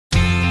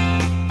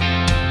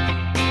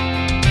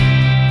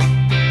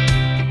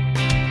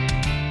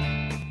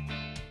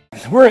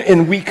We're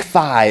in week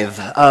 5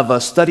 of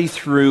a study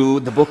through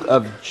the book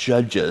of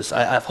Judges.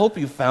 I hope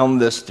you found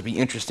this to be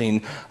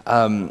interesting.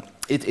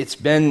 It's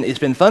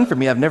been fun for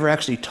me. I've never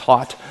actually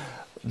taught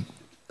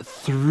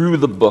through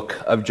the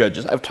book of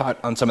Judges. I've taught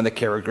on some of the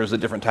characters at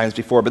different times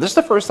before, but this is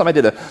the first time I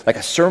did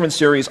a sermon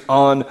series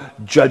on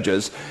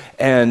Judges,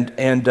 and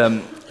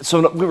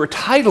so we were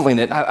titling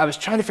it. I was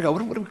trying to figure out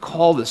what do we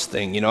call this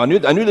thing. I knew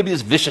there'd be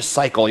this vicious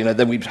cycle.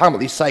 That we'd talk about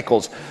these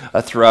cycles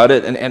throughout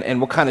it, and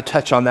we'll kind of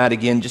touch on that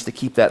again just to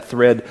keep that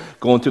thread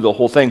going through the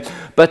whole thing.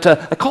 But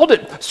I called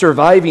it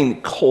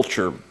Surviving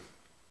Culture.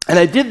 And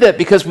I did that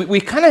because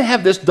we kind of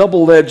have this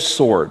double-edged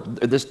sword,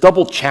 this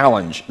double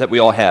challenge that we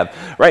all have,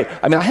 right?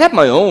 I mean, I have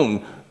my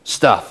own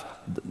stuff,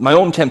 my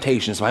own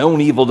temptations, my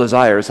own evil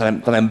desires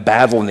that I'm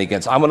battling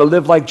against. I want to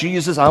live like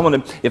Jesus.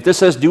 If this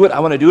says do it, I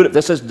want to do it. If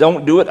this says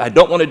don't do it, I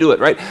don't want to do it,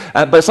 right?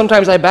 But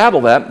sometimes I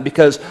battle that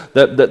because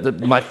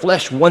my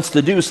flesh wants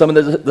to do some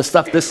of the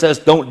stuff this says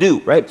don't do,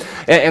 right?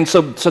 And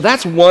so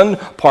that's one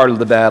part of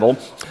the battle.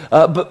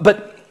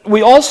 But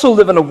we also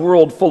live in a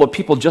world full of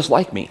people just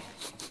like me.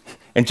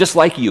 And just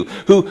like you,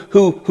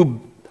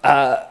 who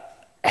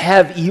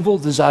have evil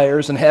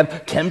desires and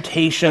have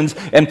temptations,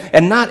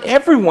 and not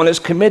everyone is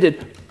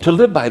committed to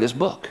live by this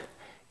book.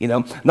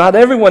 Not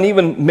everyone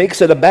even makes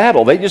it a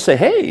battle. They just say,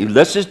 "Hey,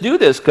 let's just do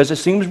this because it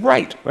seems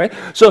right."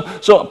 So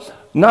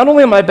not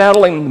only am I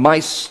battling my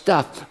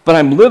stuff, but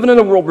I'm living in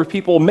a world where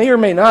people may or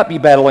may not be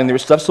battling their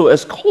stuff. So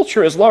as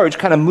culture as large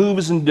kind of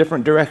moves in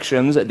different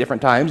directions at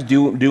different times,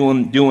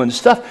 doing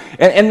stuff,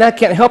 and that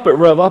can't help but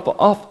rub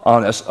off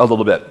on us a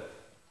little bit.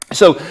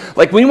 So,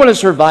 we want to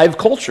survive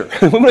culture.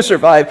 We want to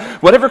survive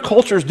whatever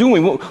culture is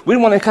doing. We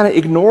don't want to kind of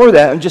ignore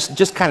that and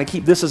just kind of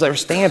keep this as our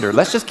standard.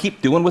 Let's just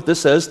keep doing what this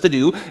says to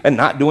do and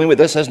not doing what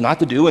this says not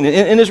to do. And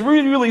it's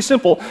really, really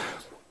simple,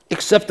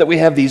 except that we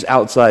have these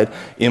outside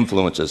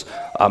influences.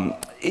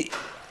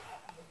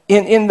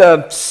 In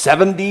the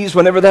 70s,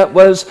 whenever that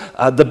was,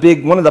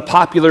 one of the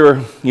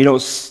popular,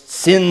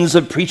 sins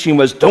of preaching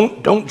was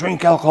don't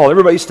drink alcohol.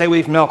 Everybody stay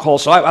away from alcohol.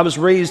 So I was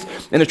raised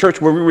in a church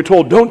where we were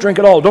told don't drink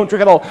at all, don't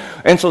drink at all.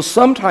 And so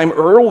sometime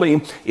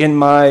early in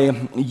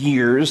my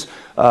years,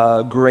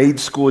 grade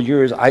school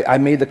years, I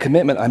made the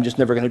commitment I'm just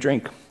never going to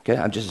drink. Okay,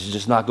 I'm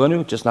just not going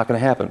to. Just not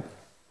going to happen.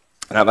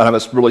 And I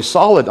was really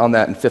solid on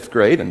that in 5th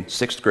grade and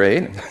 6th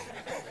grade. And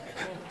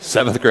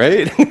 7th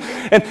grade,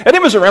 and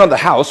it was around the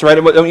house,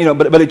 right? But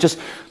I just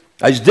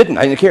didn't.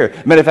 I didn't care.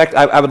 Matter of fact,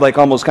 I would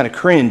almost kind of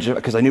cringe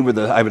because I knew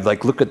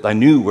I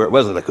knew where it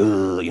was.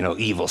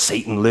 Evil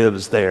Satan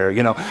lives there,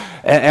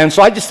 and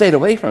so I just stayed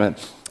away from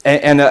it.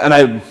 And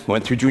I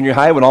went through junior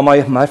high when all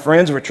my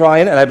friends were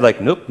trying it, and I'd be like,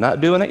 nope,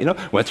 not doing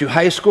it. Went through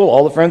high school,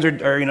 all the friends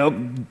are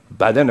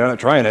by then they're not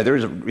trying it. They're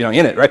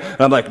in it, right?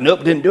 And I'm like,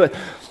 nope, didn't do it.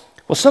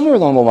 Well, somewhere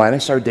along the line, I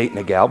started dating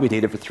a gal. We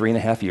dated for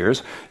 3.5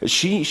 years.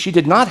 She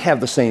did not have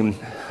the same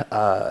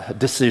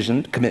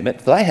commitment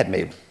that I had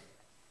made.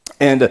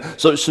 And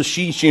so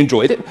she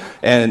enjoyed it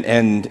and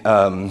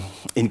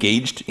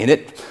engaged in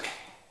it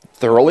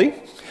thoroughly.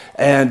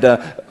 And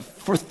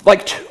for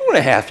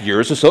 2.5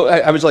 years or so,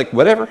 I was like,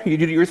 whatever, you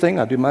do your thing,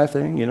 I'll do my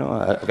thing.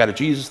 I got a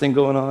Jesus thing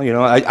going on.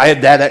 I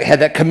had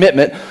that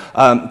commitment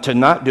to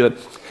not do it.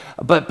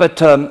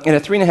 But in a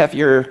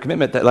 3.5-year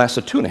commitment that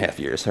lasted 2.5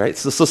 years, right?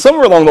 So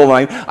somewhere along the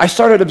line, I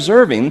started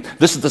observing,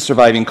 this is the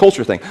surviving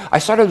culture thing, I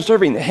started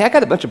observing, hey, I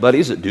got a bunch of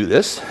buddies that do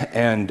this,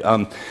 and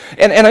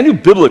I knew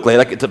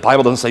biblically, the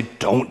Bible doesn't say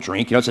don't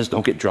drink, it says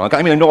don't get drunk.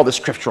 I mean, I know all the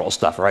scriptural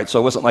stuff, right? So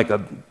it wasn't like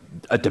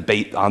a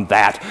debate on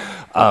that.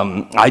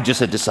 I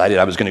just had decided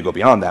I was going to go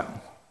beyond that.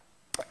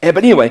 But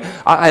anyway,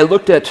 I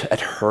looked at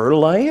her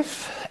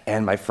life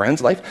and my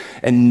friend's life,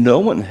 and no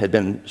one had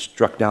been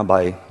struck down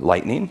by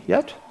lightning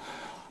yet.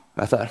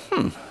 I thought,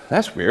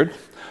 that's weird.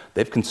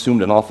 They've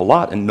consumed an awful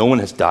lot, and no one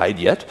has died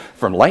yet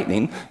from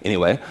lightning,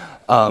 anyway.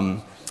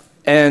 And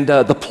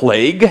the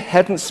plague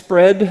hadn't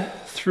spread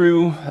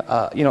through,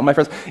 my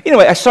friends.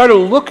 Anyway, I started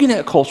looking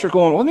at culture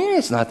going, well, maybe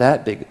it's not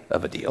that big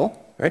of a deal,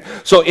 right?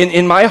 So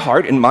in my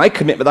heart, in my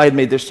commitment I had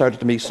made, there started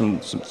to be some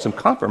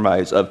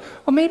compromise of,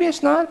 well, maybe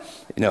it's not,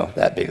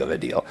 that big of a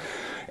deal.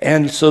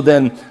 And so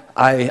then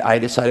I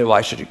decided,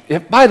 well,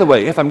 by the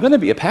way, if I'm going to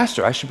be a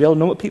pastor, I should be able to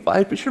know what people,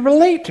 I should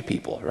relate to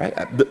people, right?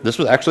 This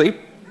was actually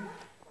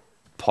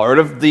part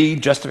of the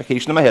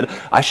justification in my head.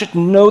 I should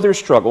know their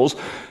struggles,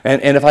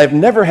 and if I've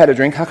never had a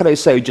drink, how could I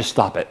say, just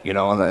stop it,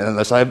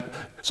 unless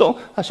So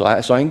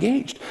I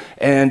engaged,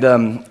 and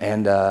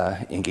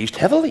engaged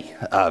heavily.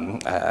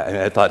 And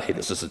I thought, hey,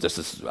 this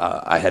is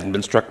I hadn't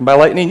been struck by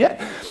lightning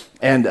yet.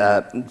 And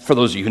for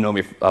those of you who know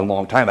me for a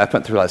long time, I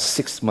went through a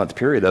 6-month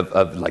period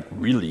of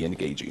really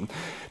engaging,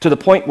 to the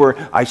point where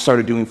I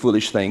started doing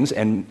foolish things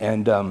and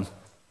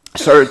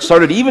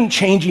started even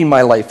changing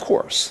my life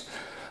course.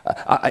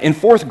 In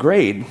 4th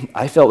grade,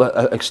 I felt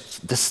a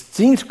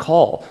distinct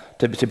call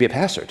to be a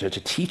pastor, to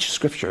teach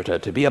Scripture,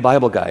 to be a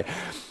Bible guy.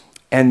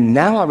 And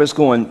now I was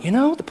going,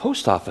 the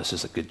post office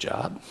is a good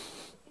job.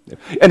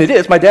 And it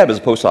is. My dad was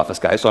a post office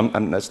guy, so I'll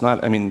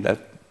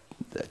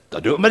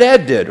do what my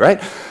dad did, right?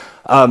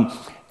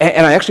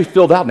 And I actually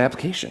filled out an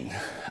application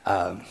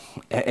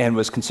and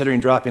was considering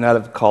dropping out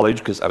of college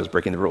because I was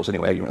breaking the rules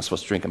anyway. You weren't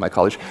supposed to drink in my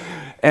college.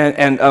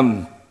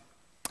 And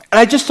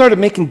I just started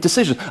making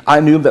decisions. I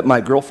knew that my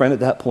girlfriend at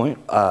that point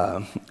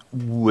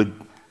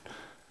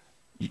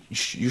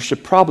you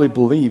should probably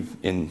believe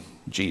in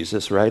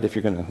Jesus, right? If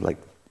you're going to, like,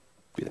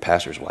 be the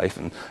pastor's wife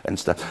and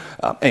stuff.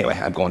 Anyway,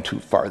 I'm going too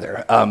far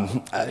there.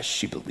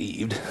 She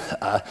believed.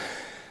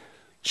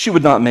 She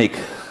would not make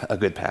a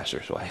good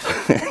pastor's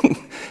wife.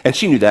 And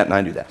she knew that, and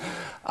I knew that.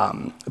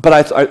 But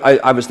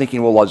I was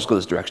thinking, well, I'll just go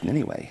this direction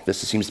anyway. This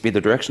seems to be the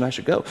direction I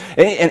should go.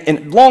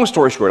 And long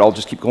story short, I'll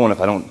just keep going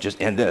if I don't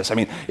just end this. I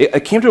mean,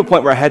 it came to a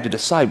point where I had to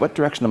decide, what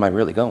direction am I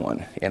really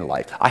going in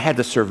life? I had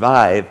to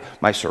survive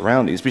my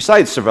surroundings,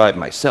 besides survive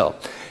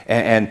myself.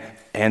 And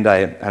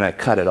I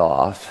cut it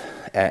off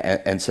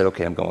and said,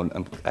 okay,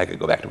 I could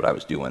go back to what I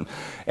was doing.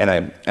 And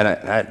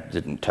I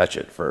didn't touch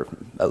it for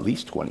at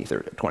least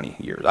 20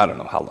 years. I don't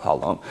know how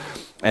long.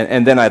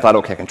 And then I thought,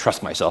 okay, I can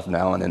trust myself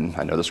now, and then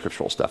I know the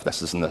scriptural stuff.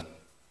 This isn't the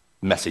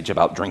message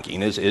about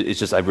drinking. It's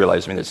just I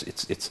realized, I mean,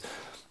 it's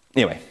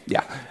anyway,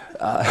 yeah.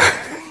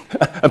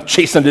 I'm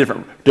chasing a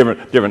different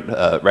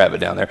rabbit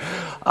down there.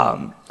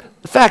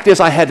 The fact is,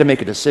 I had to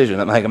make a decision.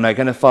 Am I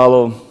going to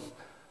follow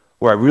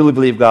where I really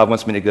believe God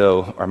wants me to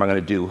go, or am I going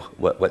to do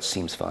what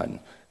seems fun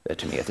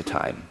to me at the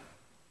time?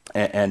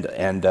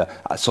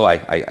 So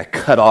I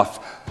cut off.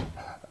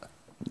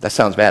 That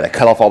sounds bad. I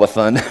cut off all the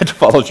fun to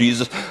follow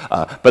Jesus.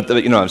 But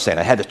you know what I'm saying.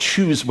 I had to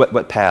choose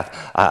what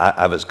path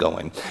I was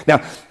going.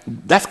 Now,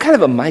 that's kind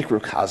of a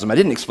microcosm. I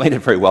didn't explain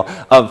it very well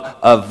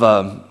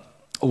of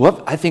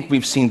what I think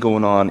we've seen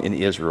going on in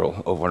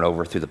Israel over and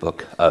over through the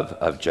book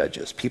of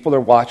Judges. People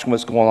are watching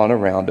what's going on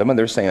around them, and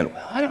they're saying,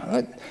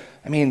 well,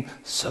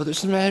 so there's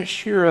some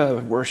Asherah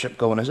worship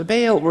going on. There's a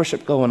Baal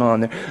worship going on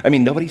there. I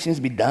mean, nobody seems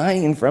to be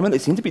dying from it. They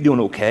seem to be doing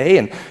okay.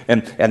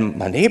 And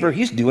my neighbor,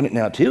 he's doing it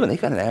now too. And they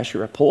got an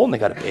Asherah pole, and they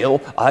got a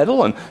Baal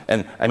idol.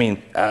 And I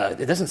mean,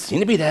 it doesn't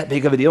seem to be that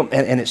big of a deal.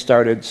 And it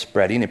started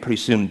spreading. And pretty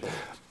soon,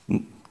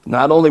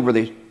 not only were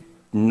they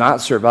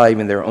not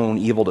surviving their own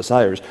evil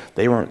desires,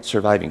 they weren't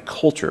surviving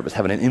culture. It was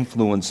having an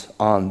influence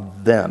on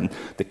them.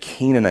 The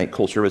Canaanite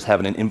culture was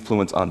having an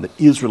influence on the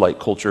Israelite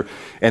culture,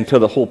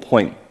 until the whole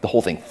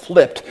thing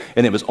flipped,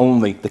 and it was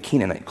only the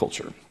Canaanite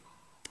culture.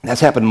 That's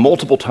happened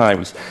multiple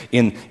times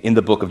in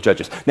the book of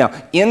Judges. Now,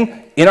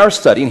 in our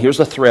study, and here's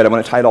the thread, I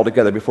want to tie it all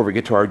together before we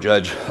get to our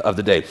judge of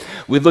the day.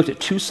 We've looked at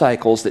two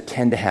cycles that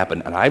tend to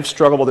happen, and I've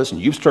struggled with this,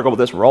 and you've struggled with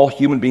this. We're all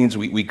human beings.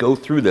 We go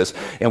through this,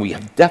 and we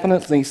have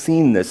definitely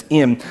seen this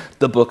in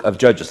the book of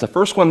Judges. The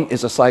first one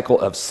is a cycle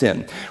of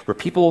sin, where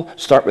people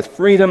start with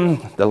freedom.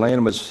 The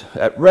land was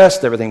at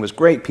rest. Everything was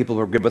great. People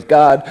were good with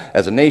God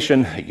as a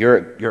nation. You're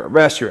at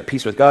rest. You're at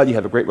peace with God. You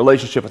have a great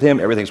relationship with Him.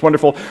 Everything's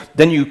wonderful.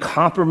 Then you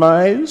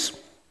compromise.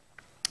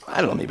 I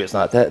don't know, maybe it's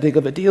not that big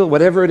of a deal.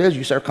 Whatever it is,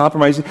 you start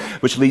compromising,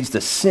 which leads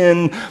to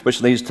sin, which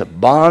leads to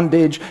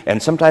bondage,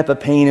 and some type of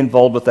pain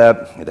involved with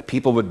that. The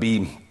people would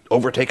be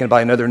overtaken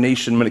by another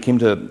nation when it came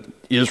to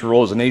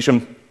Israel as a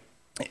nation.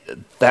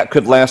 That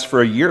could last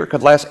for a year. It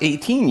could last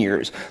 18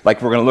 years,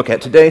 like we're going to look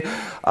at today.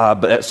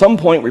 But at some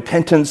point,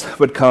 repentance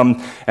would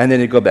come, and then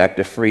it'd go back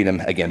to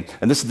freedom again.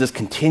 And this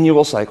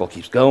continual cycle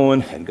keeps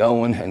going and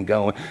going and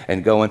going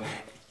and going.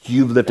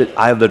 You've lived it.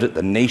 I've lived it.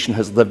 The nation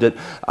has lived it.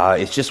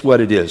 It's just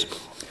what it is.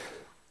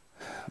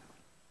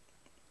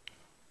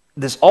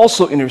 This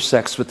also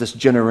intersects with this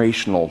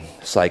generational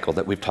cycle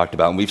that we've talked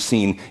about and we've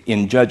seen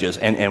in Judges,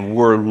 and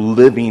we're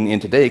living in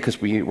today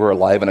because we're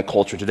alive in a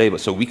culture today.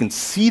 But so we can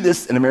see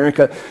this in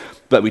America,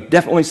 but we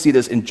definitely see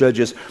this in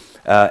Judges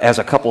as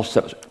a couple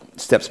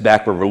steps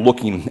back, where we're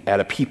looking at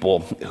a people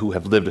who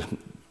have lived,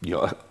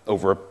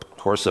 over a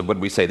course of, what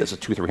do we say, this is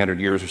 200-300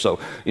 years or so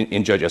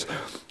in Judges.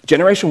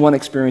 Generation 1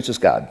 experiences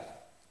God.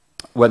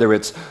 Whether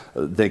it's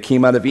they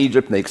came out of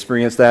Egypt and they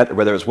experienced that, or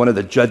whether it's one of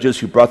the judges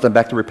who brought them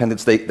back to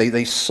repentance,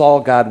 they saw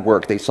God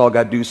work. They saw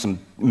God do some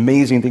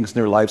amazing things in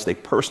their lives. They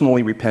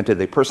personally repented.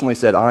 They personally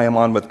said, I am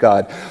on with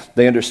God.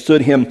 They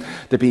understood Him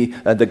to be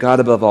the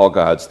God above all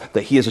gods,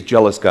 that He is a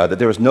jealous God, that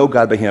there is no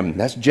God but Him.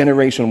 That's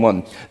generation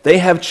 1. They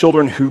have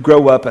children who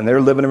grow up, and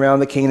they're living around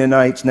the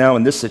Canaanites now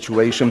in this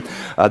situation.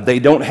 They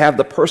don't have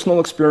the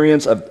personal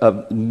experience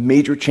of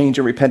major change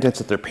and repentance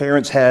that their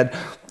parents had.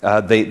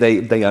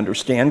 They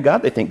understand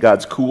God. They think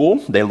God's cool.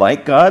 They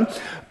like God.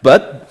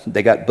 But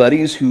they got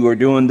buddies who are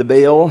doing the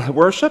Baal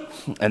worship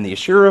and the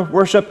Asherah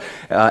worship,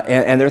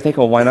 and they're thinking,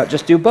 well, why not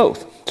just do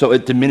both? So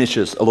it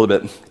diminishes a little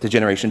bit to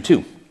generation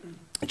 2.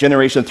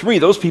 Generation 3,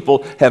 those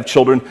people have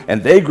children,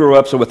 and they grow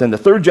up. So within the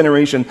third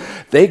generation,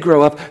 they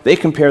grow up. They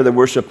compare the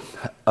worship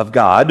of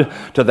God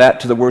to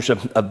the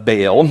worship of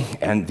Baal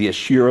and the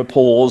Asherah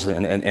poles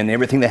and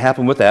everything that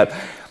happened with that.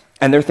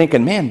 And they're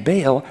thinking, man,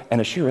 Baal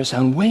and Asherah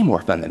sound way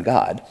more fun than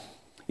God.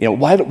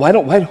 Why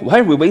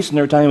are we wasting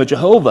our time with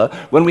Jehovah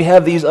when we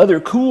have these other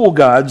cool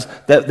gods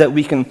that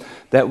we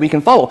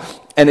can follow?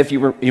 And if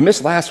you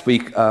missed last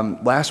week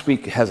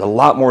has a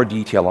lot more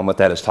detail on what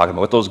that is talking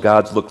about, what those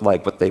gods look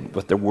like, what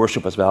their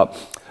worship was about.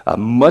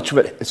 Much of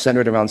it is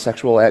centered around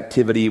sexual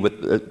activity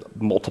with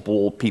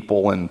multiple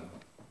people and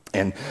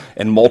and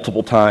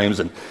multiple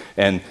times,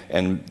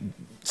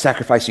 and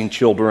sacrificing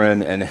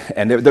children,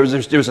 and there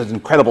was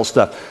incredible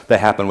stuff that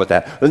happened with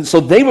that. And so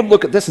they would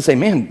look at this and say,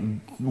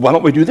 man, why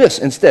don't we do this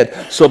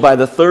instead? So by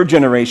the third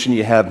generation,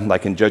 you have,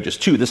 like in Judges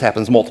 2, this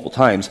happens multiple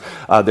times,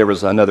 there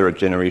was another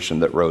generation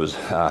that rose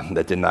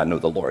that did not know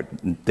the Lord.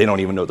 They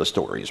don't even know the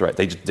stories, right?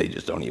 They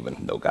just don't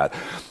even know God.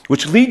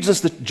 Which leads us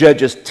to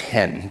Judges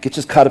 10, gets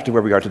us caught up to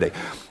where we are today.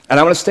 And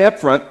I want to stay up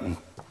front.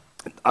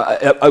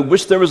 I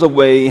wish there was a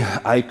way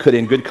I could,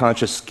 in good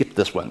conscience, skip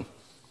this one.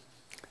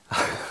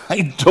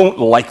 I don't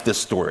like this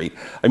story.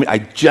 I mean, I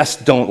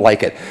just don't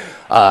like it.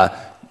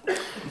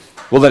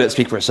 We'll let it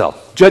speak for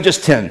itself. Judges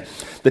 10.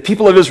 The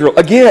people of Israel,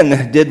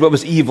 again, did what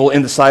was evil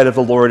in the sight of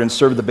the Lord and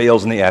served the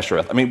Baals and the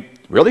Asherah. I mean,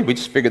 really? We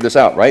just figured this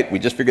out, right? We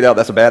just figured out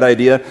that's a bad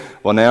idea.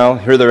 Well, now,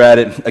 here they're at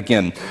it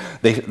again.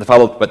 They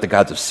followed the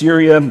gods of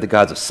Syria, the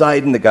gods of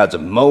Sidon, the gods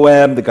of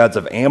Moab, the gods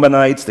of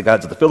Ammonites, the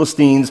gods of the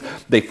Philistines.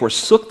 They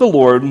forsook the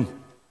Lord,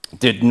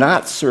 did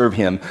not serve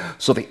him.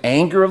 So the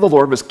anger of the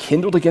Lord was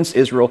kindled against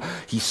Israel.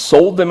 He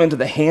sold them into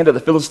the hand of the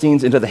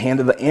Philistines, into the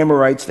hand of the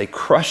Amorites. They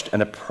crushed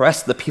and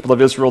oppressed the people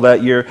of Israel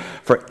that year.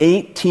 For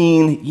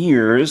 18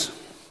 years,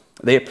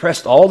 they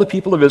oppressed all the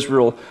people of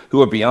Israel who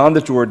were beyond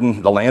the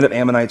Jordan, the land of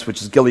Ammonites,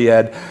 which is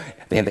Gilead.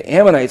 And the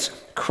Ammonites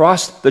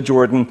crossed the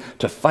Jordan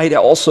to fight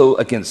also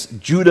against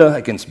Judah,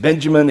 against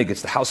Benjamin,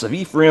 against the house of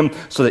Ephraim,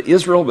 so that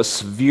Israel was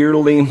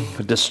severely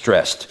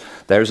distressed.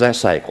 There's that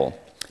cycle.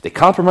 They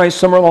compromised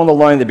somewhere along the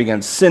line. They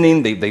began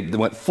sinning. They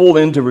went full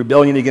into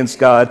rebellion against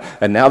God.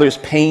 And now there's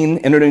pain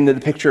entered into the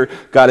picture.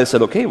 God has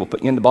said, okay, we'll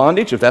put you into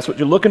bondage if that's what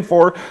you're looking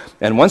for.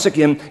 And once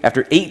again,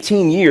 after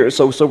 18 years,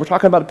 so we're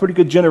talking about a pretty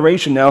good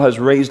generation now has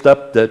raised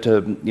up are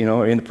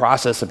in the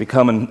process of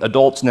becoming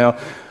adults now.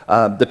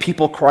 The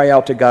people cry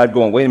out to God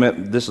going, wait a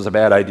minute, this is a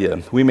bad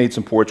idea. We made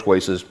some poor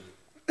choices.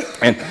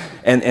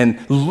 And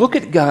look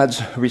at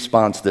God's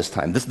response this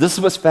time. This is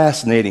what's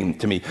fascinating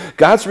to me.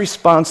 God's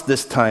response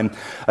this time,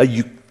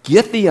 you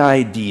get the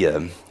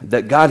idea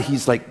that God,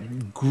 he's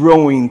like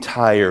growing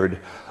tired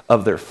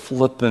of their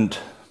flippant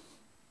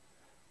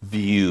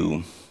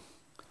view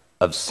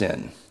of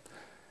sin.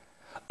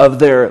 Of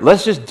their,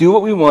 let's just do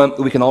what we want,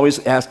 we can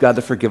always ask God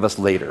to forgive us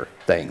later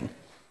thing.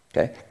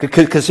 Okay?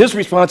 Because his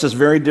response is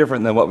very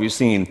different than what we've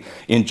seen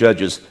in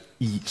Judges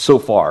so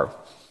far.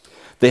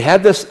 They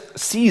had this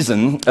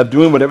season of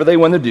doing whatever they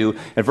wanted to do.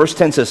 And verse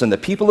 10 says, and the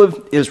people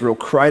of Israel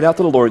cried out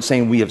to the Lord,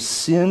 saying, we have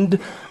sinned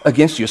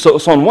against you. So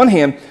on one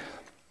hand,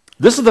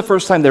 this is the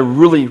first time they're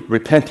really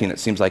repenting, it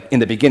seems like, in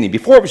the beginning.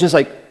 Before it was just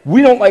like,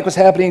 we don't like what's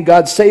happening,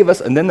 God save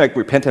us, and then like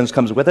repentance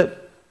comes with it.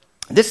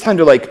 This time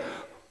they're like,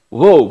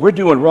 whoa, we're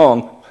doing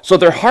wrong. So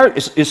their heart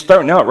is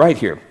starting out right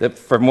here,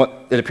 from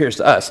what it appears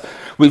to us.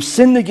 We've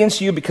sinned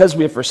against you because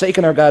we have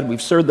forsaken our God,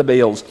 we've served the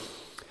Baals.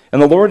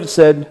 And the Lord had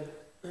said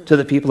to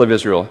the people of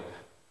Israel,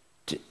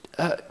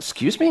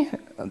 excuse me?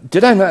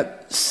 Did I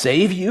not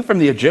save you from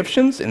the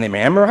Egyptians and the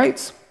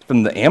Amorites,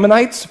 from the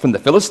Ammonites, from the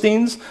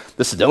Philistines,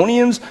 the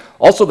Sidonians,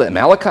 also the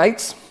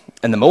Amalekites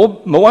and the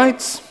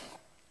Moabites?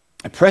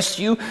 I pressed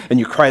you, and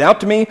you cried out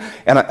to me,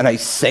 and I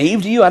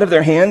saved you out of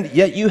their hand,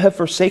 yet you have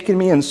forsaken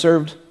me and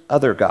served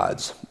other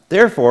gods.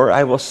 Therefore,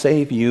 I will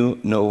save you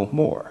no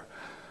more.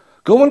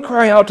 Go and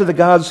cry out to the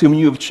gods whom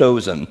you have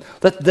chosen.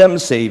 Let them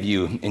save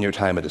you in your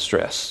time of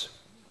distress.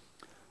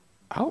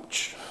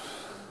 Ouch.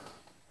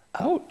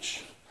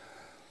 Ouch.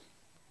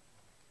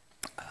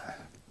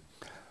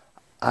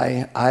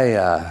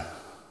 I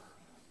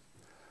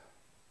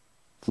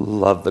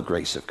love the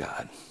grace of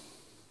God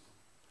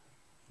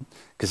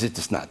because it's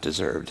just not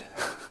deserved.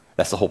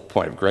 That's the whole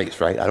point of grace,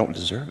 right? I don't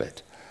deserve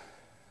it.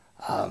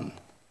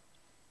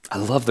 I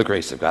love the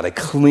grace of God. I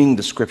cling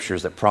to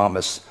scriptures that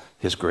promise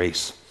his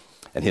grace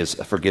and his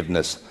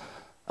forgiveness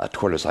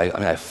toward us.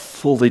 I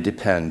fully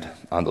depend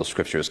on those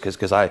scriptures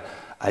because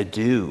I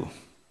do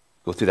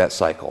go through that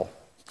cycle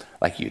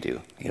like you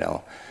do,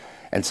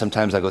 And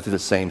sometimes I go through the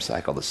same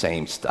cycle, the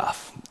same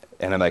stuff.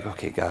 And I'm like,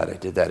 okay, God, I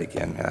did that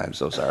again, and I'm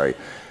so sorry.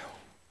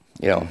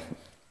 And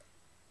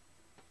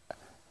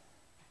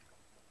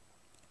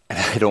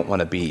I don't want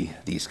to be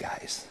these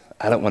guys.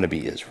 I don't want to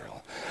be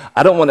Israel.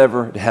 I don't want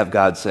ever to have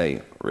God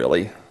say,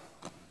 really?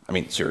 I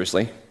mean,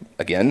 seriously?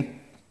 Again?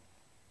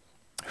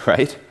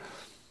 Right?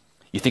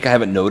 You think I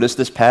haven't noticed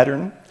this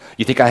pattern?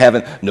 You think I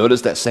haven't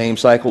noticed that same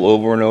cycle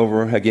over and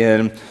over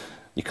again?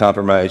 You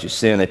compromise, you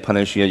sin, I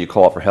punish you, you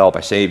call out for help,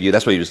 I save you.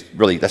 That's what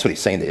he's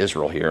saying to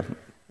Israel here.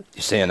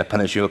 You sin, I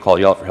punish you, I call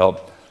you out for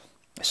help,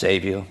 I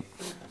save you.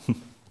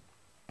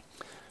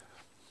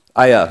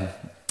 I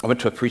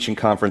went to a preaching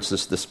conference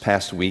this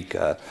past week,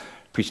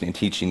 preaching and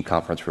teaching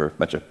conference where a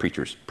bunch of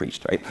preachers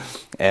preached, right?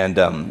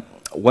 And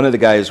one of the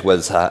guys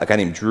was a guy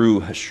named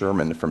Drew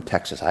Sherman from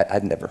Texas.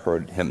 I'd never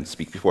heard him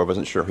speak before, I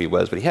wasn't sure who he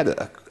was, but he had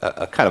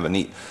a kind of a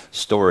neat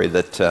story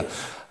that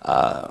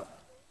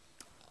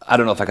I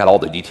don't know if I got all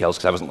the details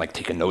because I wasn't like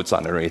taking notes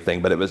on it or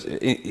anything, but it was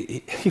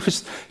he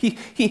was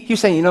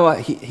saying, you know what,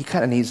 he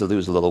kind of needs to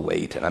lose a little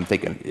weight, and I'm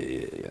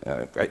thinking,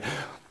 right,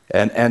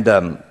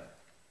 and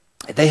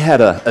they had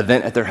an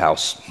event at their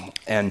house,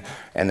 and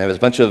there was a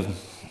bunch of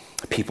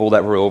people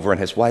that were over, and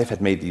his wife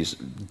had made these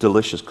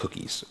delicious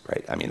cookies,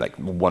 right? I mean, like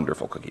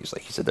wonderful cookies.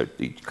 Like he said,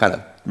 he kind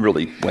of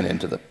really went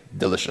into the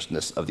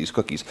deliciousness of these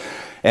cookies.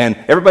 And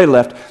everybody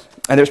left,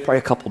 and there's probably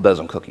a couple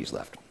dozen cookies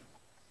left.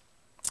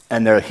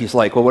 And he's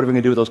like, well, what are we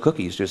going to do with those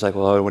cookies? She's like,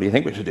 well, what do you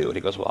think we should do? And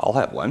he goes, well, I'll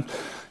have one.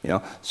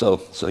 So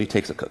he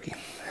takes a cookie.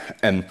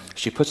 And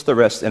she puts the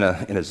rest in a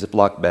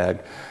Ziploc bag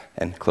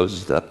and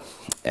closes it up.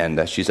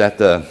 And she's at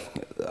the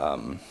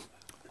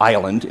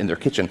island in their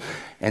kitchen,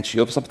 and she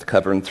opens up the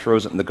cover and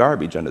throws it in the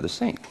garbage under the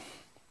sink.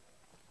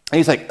 And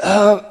he's like,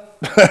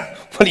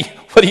 what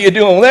are you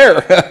doing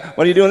there?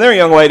 What are you doing there,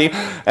 young lady?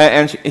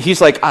 And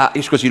he's like,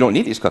 she goes, you don't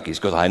need these cookies.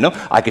 He goes, I know.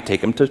 I could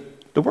take them to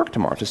work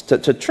tomorrow,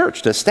 to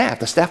church, to staff.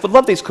 The staff would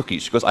love these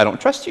cookies. She goes, I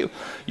don't trust you.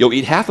 You'll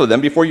eat half of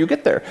them before you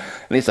get there.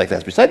 And he's like,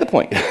 that's beside the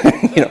point.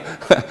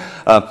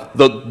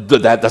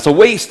 That's a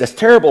waste. That's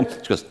terrible.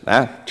 She goes,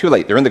 too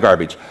late. They're in the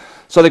garbage.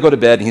 So they go to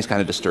bed, and he's kind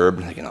of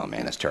disturbed. Like, oh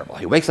man, that's terrible.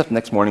 He wakes up the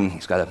next morning.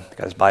 He's got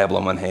his Bible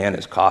in one hand,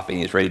 his coffee,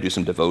 and he's ready to do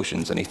some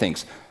devotions. And he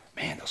thinks,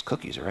 man, those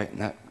cookies are right in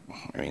that.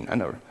 I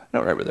know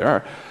right where they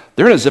are.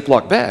 They're in a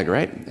Ziploc bag,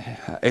 right?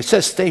 It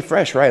says "Stay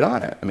Fresh" right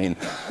on it.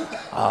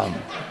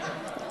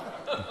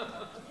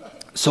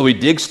 So he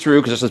digs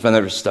through, because there's been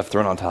other stuff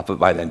thrown on top of it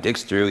by then.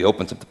 Digs through, he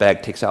opens up the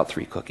bag, takes out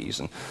 3 cookies,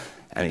 and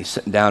he's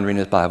sitting down reading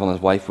his Bible, and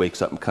his wife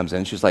wakes up and comes in,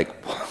 and she's like,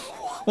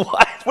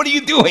 what? What are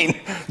you doing?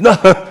 No,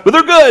 but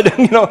they're good.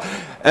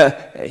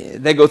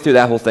 They go through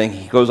that whole thing.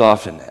 He goes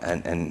off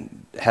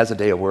and has a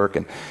day of work,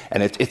 and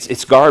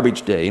it's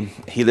garbage day.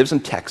 He lives in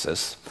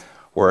Texas,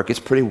 where it gets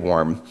pretty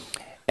warm,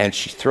 and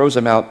she throws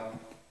him out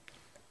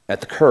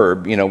at the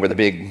curb, where the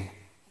big,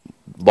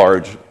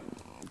 large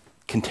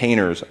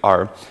containers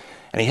are.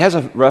 And he has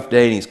a rough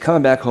day, and he's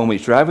coming back home.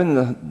 He's driving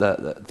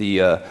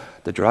the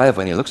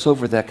driveway, and he looks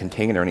over that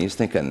container, and he's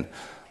thinking,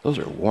 those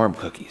are warm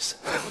cookies.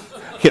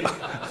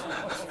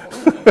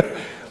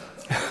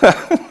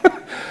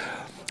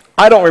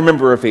 I don't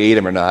remember if he ate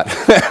them or not.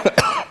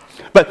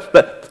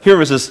 but here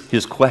was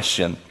his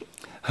question.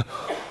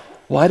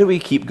 Why do we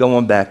keep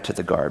going back to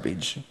the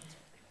garbage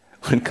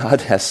when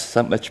God has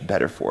so much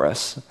better for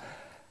us?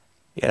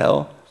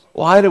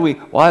 Why do we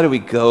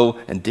go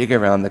and dig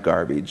around the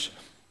garbage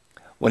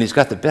when he's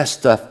got the best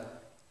stuff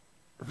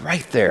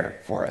right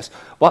there for us?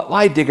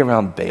 Why dig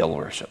around Baal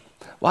worship?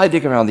 Why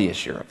dig around the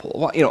Asherah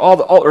pole?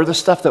 Or the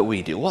stuff that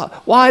we do.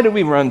 Why do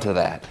we run to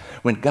that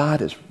when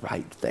God is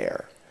right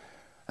there?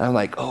 And I'm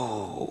like,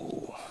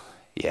 oh,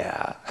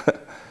 yeah,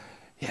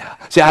 yeah.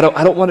 See, I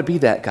don't want to be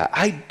that guy.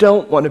 I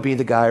don't want to be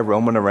the guy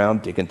roaming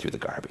around digging through the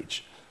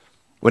garbage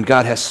when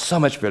God has so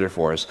much better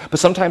for us. But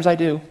sometimes I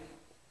do.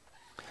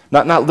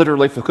 Not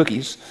literally for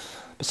cookies,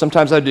 but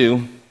sometimes I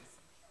do.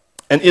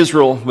 And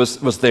Israel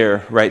was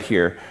there right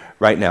here,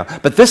 right now.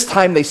 But this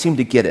time they seem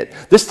to get it.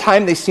 This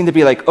time they seem to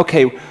be like,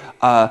 okay,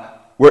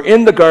 we're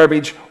in the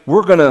garbage.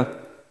 We're going to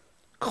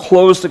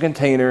close the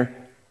container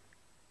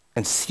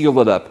and seal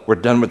it up. We're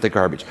done with the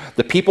garbage.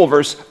 The people,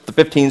 verse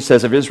 15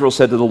 says, of Israel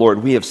said to the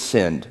Lord, we have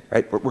sinned.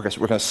 Right? We're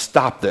going to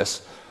stop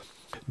this.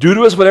 Do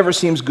to us whatever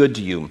seems good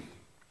to you.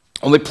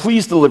 Only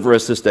please deliver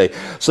us this day.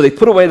 So they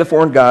put away the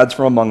foreign gods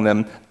from among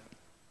them,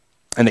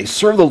 and they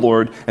served the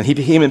Lord, and he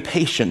became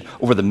impatient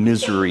over the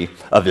misery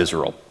of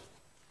Israel.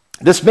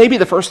 This may be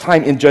the first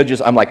time in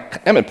Judges I'm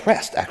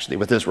impressed, actually,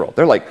 with Israel.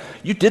 They're like,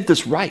 you did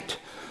this right.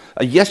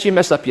 Yes, you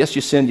messed up. Yes,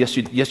 you sinned.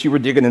 Yes, you were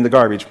digging in the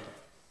garbage.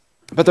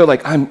 But they're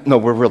like, no,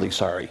 we're really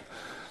sorry.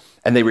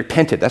 And they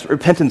repented. That's what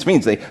repentance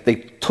means. They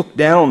took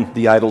down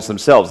the idols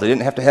themselves. They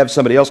didn't have to have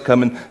somebody else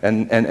come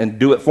and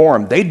do it for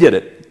them. They did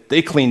it.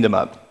 They cleaned them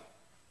up.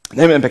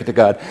 They went back to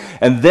God.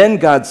 And then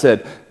God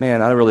said,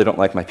 man, I really don't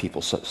like my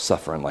people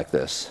suffering like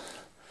this.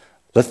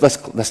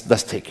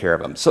 Let's take care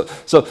of them.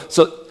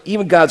 So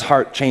even God's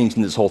heart changed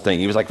in this whole thing.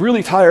 He was like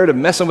really tired of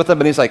messing with them,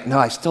 and he's like, no,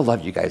 I still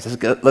love you guys.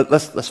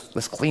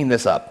 Let's clean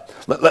this up.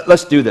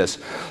 Let's do this.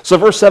 So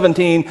verse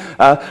 17,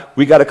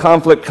 we got a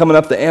conflict coming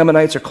up. The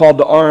Ammonites are called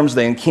to arms.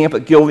 They encamp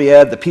at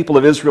Gilead. The people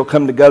of Israel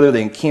come together.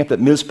 They encamp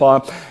at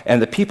Mizpah.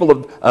 And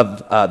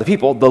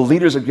the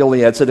leaders of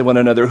Gilead said to one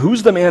another,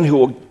 who's the man who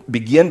will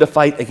begin to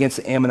fight against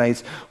the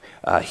Ammonites?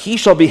 He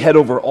shall be head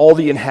over all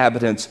the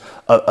inhabitants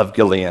of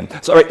Gilead.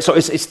 So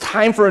it's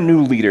time for a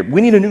new leader.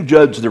 We need a new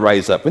judge to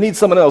rise up. We need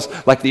someone else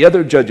like the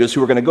other judges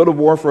who are going to go to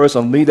war for us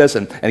and lead us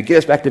and get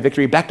us back to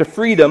victory, back to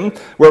freedom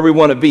where we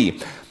want to be.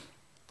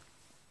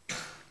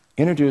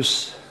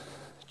 Introduce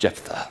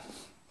Jephthah.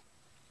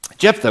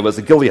 Jephthah was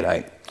a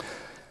Gileadite,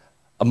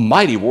 a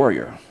mighty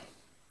warrior,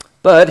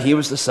 but he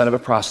was the son of a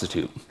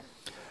prostitute.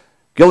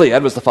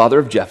 Gilead was the father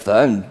of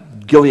Jephthah,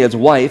 and Gilead's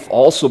wife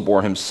also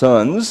bore him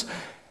sons.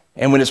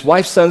 And when his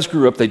wife's sons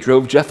grew up, they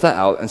drove Jephthah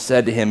out and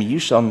said to him, you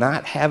shall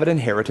not have an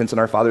inheritance in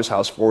our father's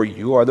house, for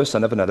you are the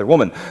son of another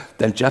woman.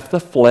 Then Jephthah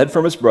fled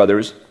from his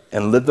brothers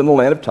and lived in the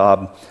land of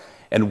Tob,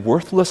 and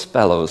worthless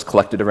fellows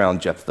collected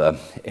around Jephthah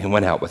and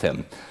went out with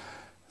him.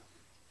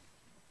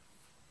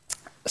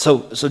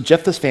 So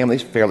Jephthah's family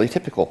is fairly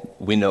typical.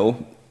 We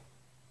know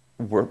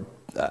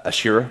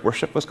Asherah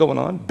worship was going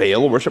on.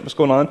 Baal worship was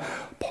going on.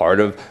 Part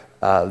of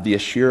the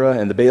Asherah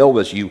and the Baal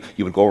was you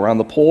would go around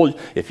the pole.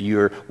 If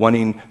you're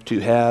wanting to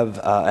have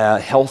a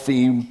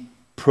healthy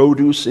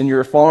produce in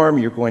your farm,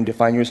 you're going to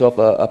find yourself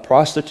a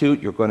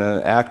prostitute. You're going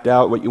to act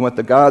out what you want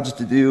the gods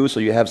to do, so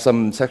you have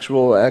some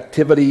sexual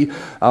activity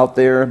out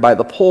there by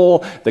the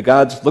pole. The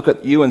gods look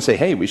at you and say,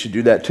 hey, we should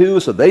do that too,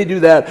 so they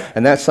do that,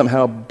 and that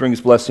somehow brings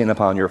blessing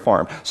upon your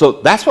farm. So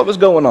that's what was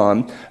going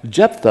on.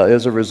 Jephthah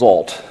is a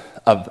result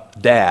of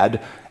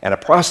dad and a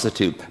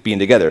prostitute being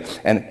together.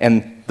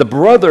 And the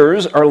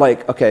brothers are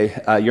like, okay,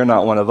 you're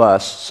not one of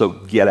us, so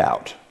get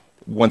out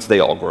once they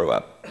all grow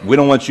up. We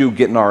don't want you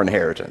getting our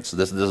inheritance.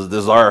 This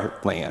is our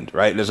land,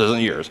 right? This isn't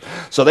yours.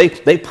 So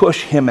they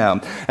push him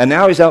out. And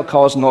now he's out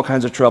causing all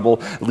kinds of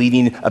trouble,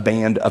 leading a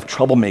band of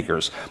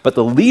troublemakers. But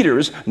the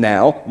leaders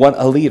now want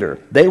a leader.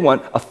 They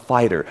want a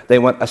fighter. They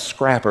want a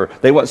scrapper.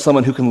 They want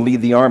someone who can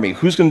lead the army.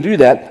 Who's going to do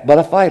that but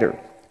a fighter?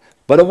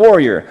 But a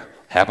warrior.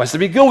 Happens to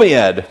be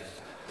Gilead.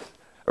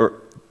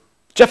 Or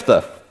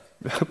Jephthah.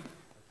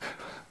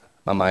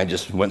 My mind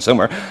just went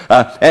somewhere.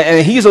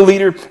 And he's a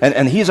leader,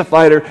 and he's a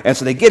fighter, and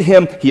so they get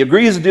him. He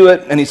agrees to do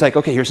it, and he's like,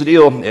 okay, here's the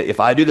deal. If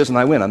I do this and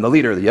I win, I'm the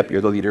leader. Yep, you're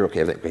the leader.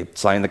 Okay, they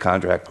sign the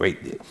contract.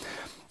 Great.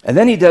 And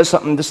then he does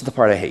something. This is the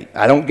part I hate.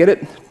 I don't get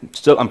it.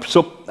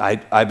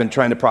 I've been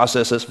trying to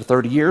process this for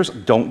 30 years.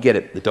 Don't get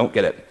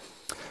it.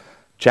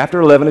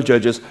 Chapter 11 of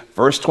Judges,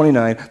 verse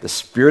 29, the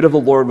Spirit of the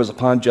Lord was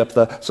upon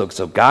Jephthah,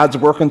 so God's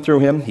working through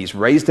him. He's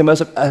raised him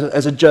as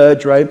a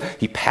judge, right?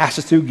 He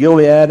passes through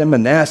Gilead and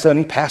Manasseh, and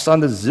he passed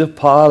on to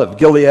Jephthah of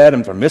Gilead,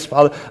 and from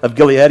Mizpah of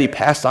Gilead, he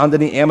passed on to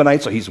the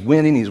Ammonites, so he's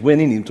winning,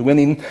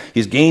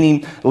 he's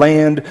gaining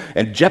land,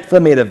 and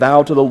Jephthah made a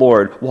vow to the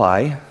Lord.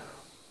 Why?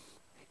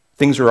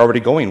 Things are already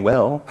going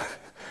well.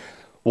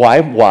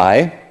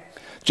 Why?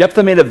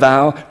 Jephthah made a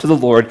vow to the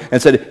Lord and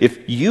said, if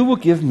you will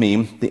give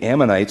me the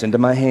Ammonites into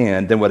my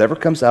hand, then whatever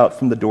comes out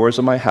from the doors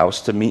of my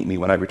house to meet me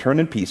when I return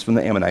in peace from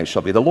the Ammonites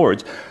shall be the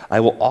Lord's. I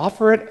will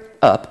offer it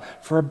up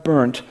for a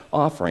burnt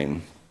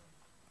offering.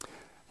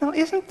 Now,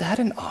 isn't that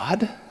an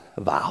odd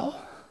vow?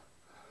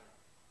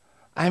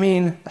 I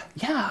mean,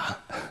 yeah.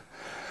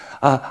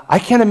 I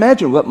can't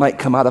imagine what might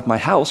come out of my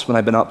house when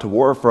I've been out to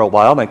war for a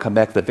while and I come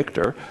back the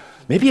victor.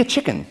 Maybe a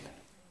chicken,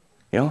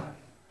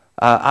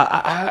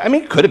 I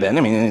mean, it could have been.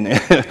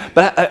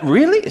 But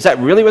really? Is that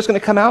really what's going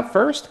to come out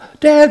first?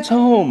 Dad's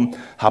home.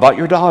 How about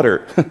your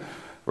daughter?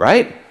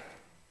 Right?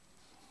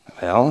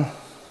 Well,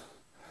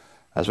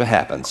 that's what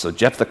happens. So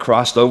Jephthah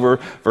crossed over,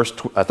 verse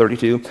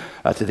 32,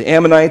 to the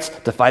Ammonites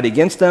to fight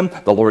against them.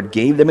 The Lord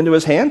gave them into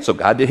his hand, so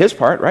God did his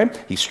part, right?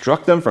 He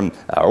struck them from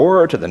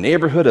Or to the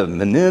neighborhood of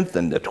Minnith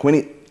and the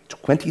 20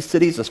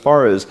 cities as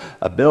far as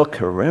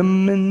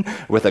Abel-Kerim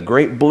with a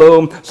great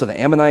blow. So the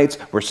Ammonites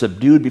were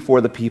subdued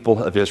before the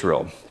people of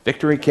Israel.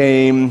 Victory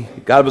came.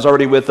 God was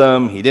already with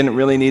them. He didn't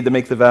really need to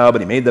make the vow,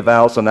 but he made the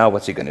vow, so now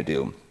what's he going to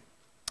do?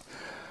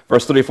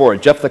 Verse 34,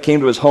 Jephthah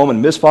came to his home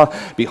in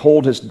Mizpah.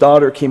 Behold, his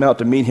daughter came out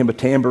to meet him with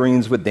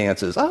tambourines, with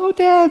dances. Oh,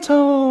 Dad's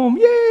home.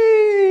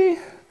 Yay!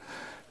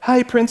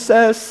 Hi,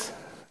 princess.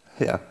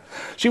 Yeah.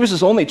 She was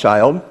his only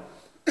child.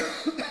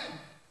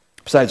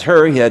 Besides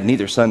her, he had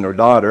neither son nor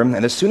daughter,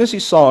 and as soon as he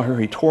saw her,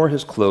 he tore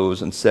his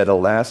clothes and said,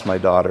 Alas, my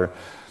daughter,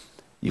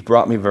 you've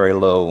brought me very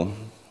low.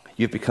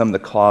 You've become the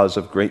cause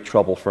of great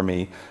trouble for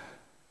me,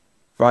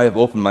 for I have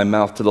opened my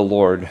mouth to the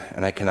Lord,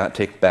 and I cannot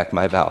take back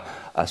my vow.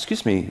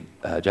 Excuse me,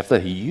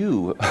 Jephthah,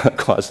 you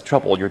caused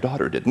trouble. Your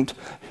daughter didn't.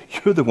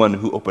 You're the one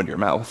who opened your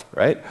mouth,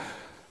 right?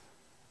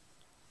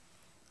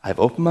 I've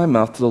opened my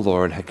mouth to the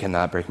Lord. I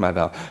cannot break my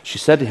vow. She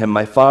said to him,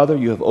 My father,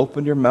 you have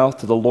opened your mouth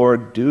to the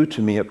Lord. Do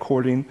to me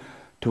according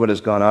to what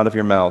has gone out of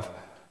your mouth.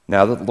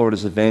 Now that the Lord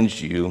has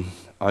avenged you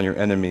on your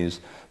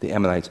enemies, the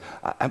Ammonites.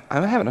 I'm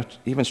having an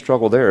even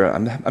struggle there.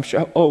 I'm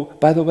sure. Oh,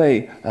 by the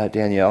way,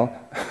 Danielle,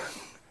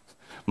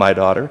 my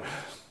daughter,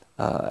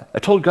 I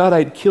told God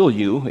I'd kill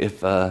you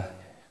if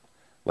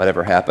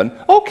whatever happened.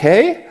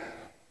 Okay.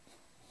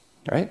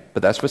 Right?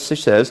 But that's what she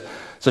says.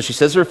 So she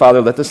says to her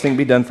father, Let this thing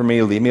be done for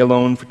me. Leave me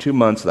alone for 2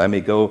 months, that I may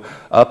go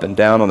up and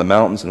down on the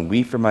mountains and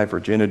weep for my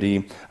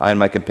virginity, I and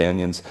my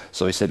companions.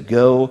 So he said,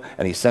 Go,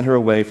 and he sent her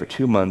away for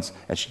 2 months,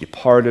 and she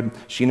departed,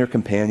 she and her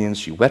companions.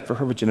 She wept for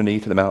her virginity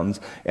to the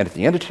mountains, and at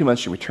the end of 2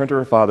 months she returned to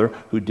her father,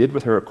 who did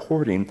with her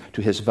according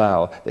to his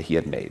vow that he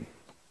had made.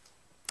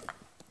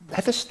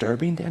 That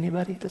disturbing to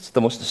anybody? That's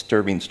the most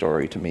disturbing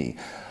story to me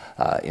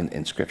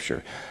in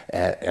Scripture.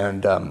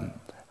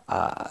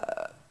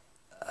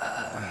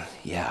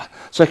 Yeah.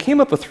 So I came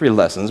up with 3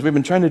 lessons. We've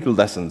been trying to do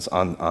lessons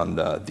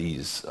on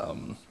these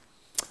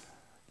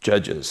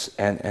judges.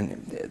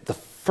 And the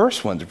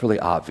first one's really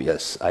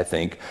obvious, I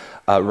think.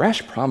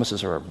 Rash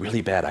promises are a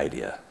really bad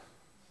idea.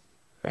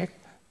 Right?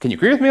 Can you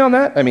agree with me on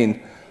that? I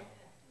mean,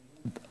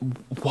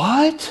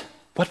 what?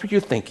 What were you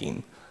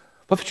thinking?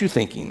 What were you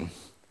thinking,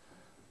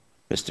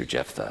 Mr.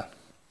 Jephthah?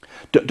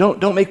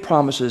 Don't make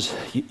promises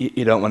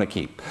you don't want to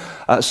keep.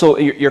 So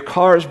your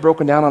car is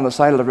broken down on the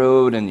side of the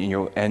road, and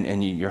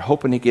you're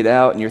hoping to get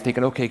out, and you're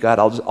thinking, okay, God,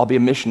 I'll be a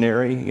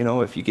missionary.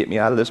 If you get me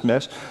out of this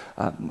mess.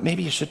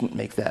 Maybe you shouldn't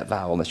make that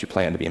vow unless you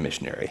plan to be a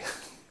missionary.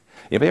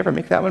 Anybody ever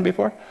make that one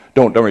before?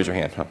 Don't raise your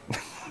hand, huh?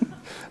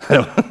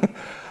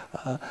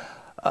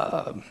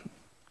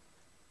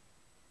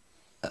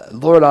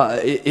 Lord,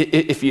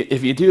 if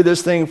you do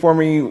this thing for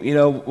me,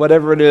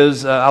 whatever it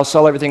is, I'll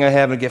sell everything I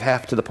have and give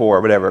half to the poor,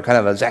 or whatever, kind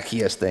of a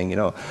Zacchaeus thing,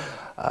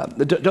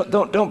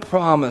 Don't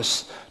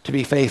promise to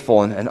be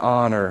faithful and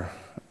honor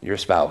your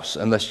spouse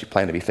unless you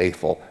plan to be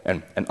faithful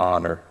and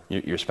honor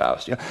your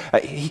spouse.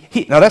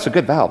 Now that's a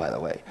good vow, by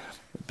the way,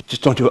 but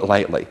just don't do it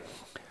lightly.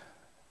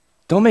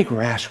 Don't make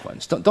rash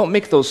ones. Don't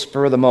make those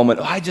spur of the moment.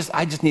 I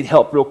just need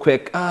help real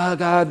quick.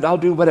 God, I'll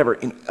do whatever.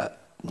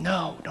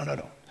 No.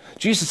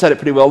 Jesus said it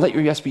pretty well. Let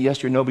your yes be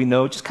yes, your no be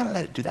no. Just kind of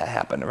let it do that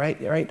happen,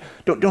 right?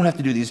 Don't have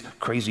to do these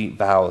crazy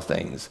vow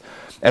things.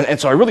 And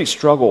so I really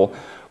struggle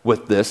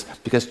with this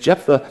because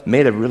Jephthah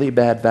made a really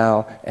bad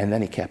vow and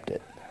then he kept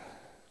it.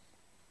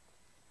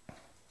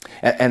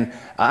 And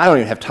I don't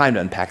even have time to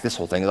unpack this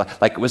whole thing.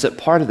 Like, was it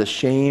part of the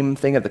shame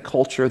thing of the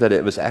culture that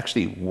it was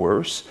actually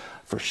worse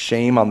for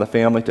shame on the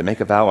family to make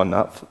a vow and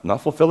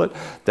not fulfill it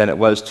than it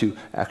was to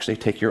actually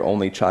take your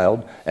only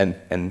child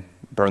and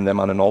burn them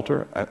on an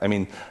altar? I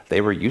mean,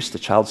 they were used to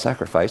child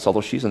sacrifice,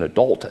 although she's an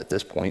adult at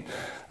this point.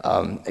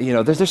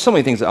 There's so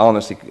many things that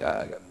honestly,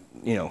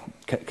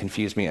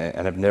 confuse me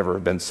and have never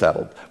been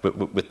settled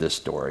with this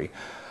story.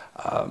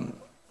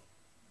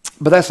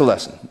 But that's the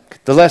lesson.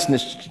 The lesson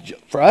is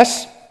for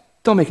us: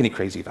 don't make any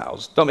crazy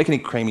vows. Don't make any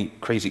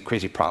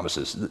crazy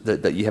promises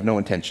that you have no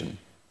intention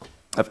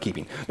of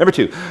keeping. Number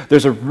two,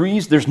 there's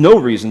no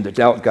reason to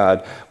doubt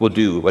God will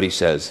do what he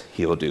says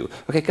he will do.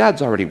 Okay,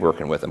 God's already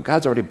working with them.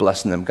 God's already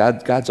blessing them.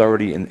 God's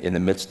already in the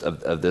midst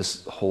of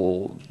this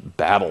whole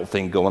battle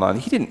thing going on.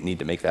 He didn't need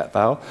to make that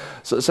vow.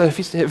 So if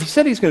he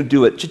said he's going to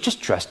do it,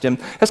 just trust him.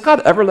 Has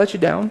God ever let you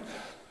down?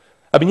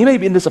 I mean, you may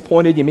have been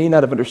disappointed. You may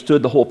not have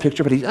understood the whole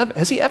picture, but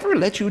has he ever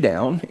let you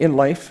down in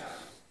life?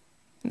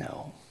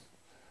 No,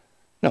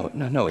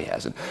 he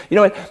hasn't. You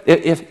know what?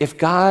 If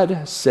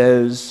God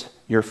says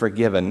you're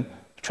forgiven,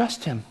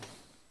 trust him.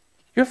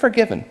 You're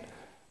forgiven.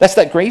 That's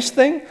that grace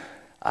thing.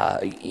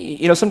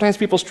 Sometimes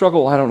people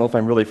struggle. I don't know if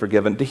I'm really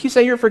forgiven. Did he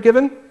say you're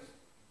forgiven?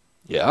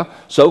 Yeah.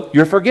 So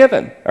you're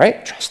forgiven. All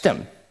right? Trust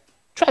him.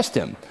 Trust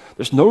him.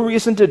 There's no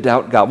reason to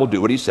doubt God will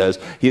do what he says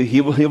he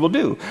will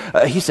do.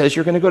 He says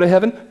you're going to go to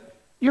heaven.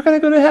 You're going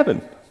to go to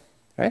heaven.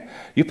 Right?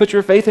 You put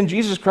your faith in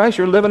Jesus Christ.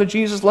 You're living a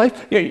Jesus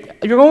life. You're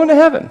going to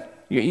heaven.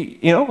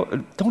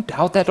 Don't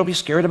doubt that. Don't be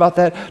scared about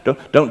that.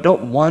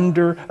 Don't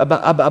wonder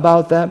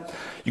about that.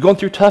 You're going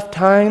through tough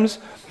times.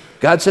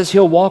 God says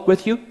he'll walk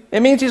with you. It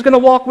means he's going to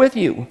walk with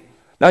you.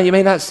 Now, you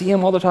may not see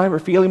him all the time or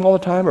feel him all the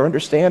time or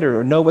understand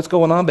or know what's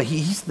going on, but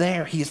he's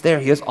there. He's there.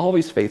 He is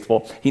always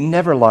faithful. He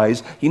never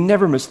lies. He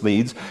never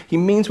misleads. He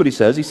means what he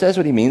says. He says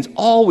what he means,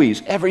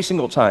 always, every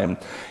single time.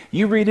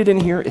 You read it in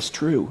here, it's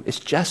true. It's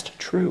just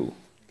true.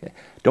 Okay?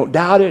 Don't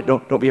doubt it.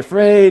 Don't be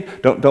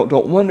afraid. Don't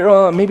wonder,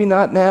 oh, maybe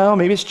not now.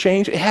 Maybe it's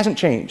changed. It hasn't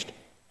changed.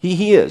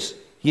 He is.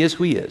 He is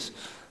who he is.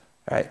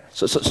 All right?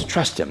 So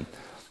trust him.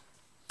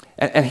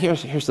 And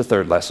here's the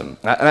third lesson.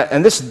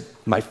 And this is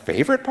my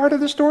favorite part of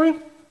the story.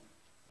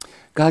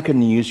 God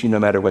can use you no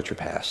matter what your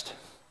past.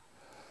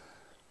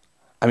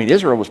 I mean,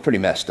 Israel was pretty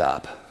messed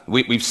up.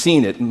 We've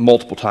seen it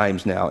multiple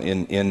times now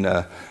in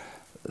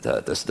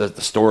the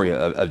story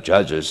of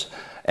Judges.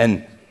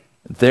 And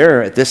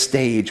they're at this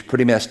stage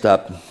pretty messed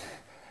up.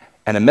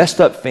 And a messed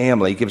up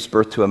family gives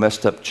birth to a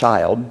messed up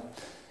child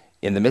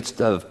in the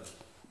midst of,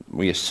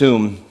 we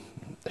assume,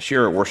 the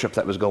Shearer worship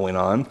that was going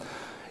on.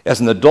 As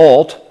an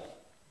adult,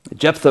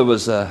 Jephthah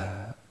was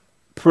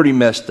pretty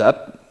messed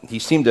up. He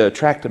seemed to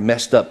attract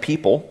messed up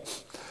people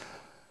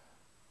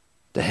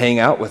to hang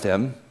out with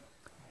him.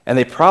 And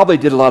they probably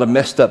did a lot of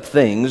messed up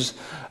things,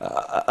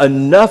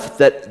 enough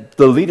that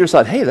the leaders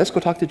thought, hey, let's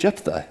go talk to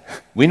Jephthah.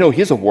 We know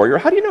he's a warrior.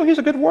 How do you know he's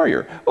a good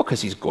warrior? Well,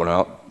 because he's going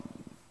out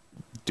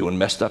doing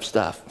messed up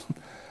stuff.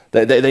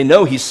 They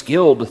know he's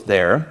skilled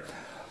there.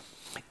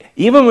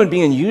 Even when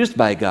being used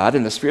by God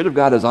and the Spirit of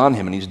God is on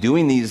him and he's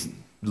doing these,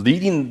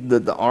 leading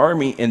the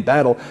army in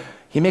battle,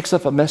 he makes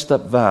up a messed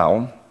up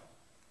vow.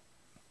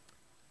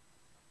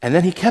 And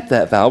then he kept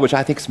that vow, which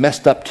I think is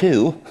messed up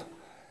too.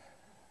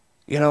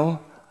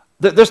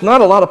 There's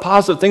not a lot of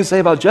positive things to say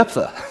about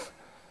Jephthah.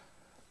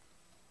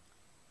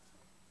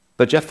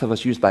 But Jephthah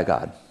was used by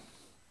God.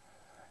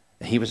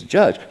 He was a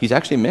judge. He's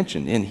actually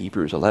mentioned in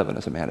Hebrews 11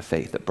 as a man of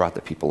faith that brought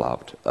the people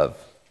out of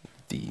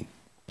the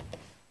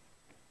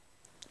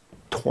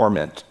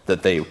torment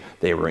that they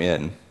were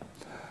in.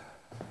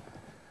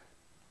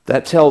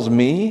 That tells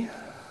me,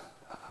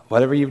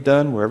 whatever you've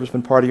done, wherever's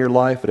been part of your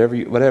life,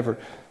 whatever,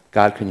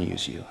 God can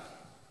use you.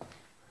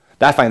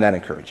 I find that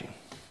encouraging.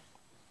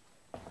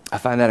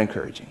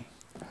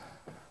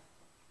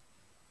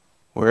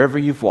 Wherever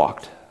you've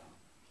walked,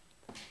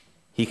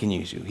 he can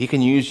use you. He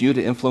can use you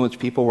to influence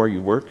people where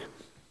you work.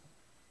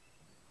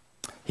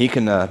 He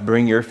can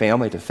bring your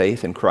family to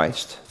faith in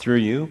Christ through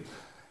you.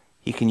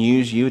 He can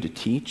use you to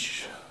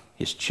teach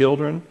his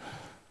children,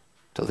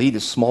 to lead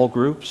his small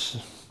groups,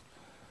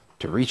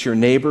 to reach your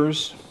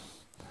neighbors.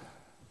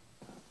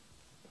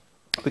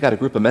 We got a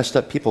group of messed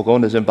up people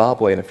going to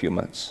Zimbabwe in a few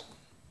months.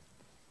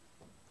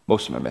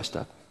 Most of them are messed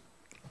up.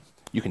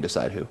 You can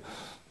decide who.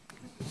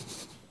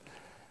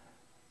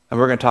 And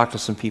we're going to talk to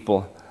some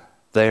people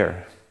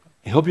there.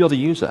 He'll be able to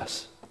use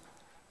us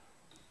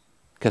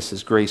because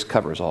His grace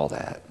covers all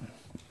that.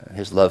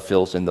 His love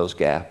fills in those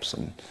gaps,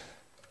 and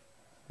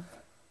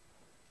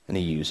He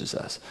uses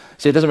us.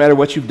 See, it doesn't matter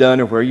what you've done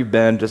or where you've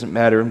been. It doesn't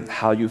matter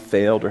how you've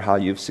failed or how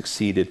you've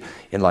succeeded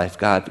in life.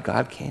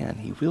 God can.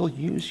 He will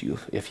use you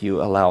if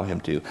you allow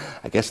Him to.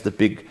 I guess the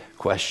big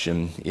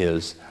question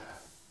is,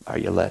 are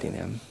you letting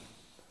Him?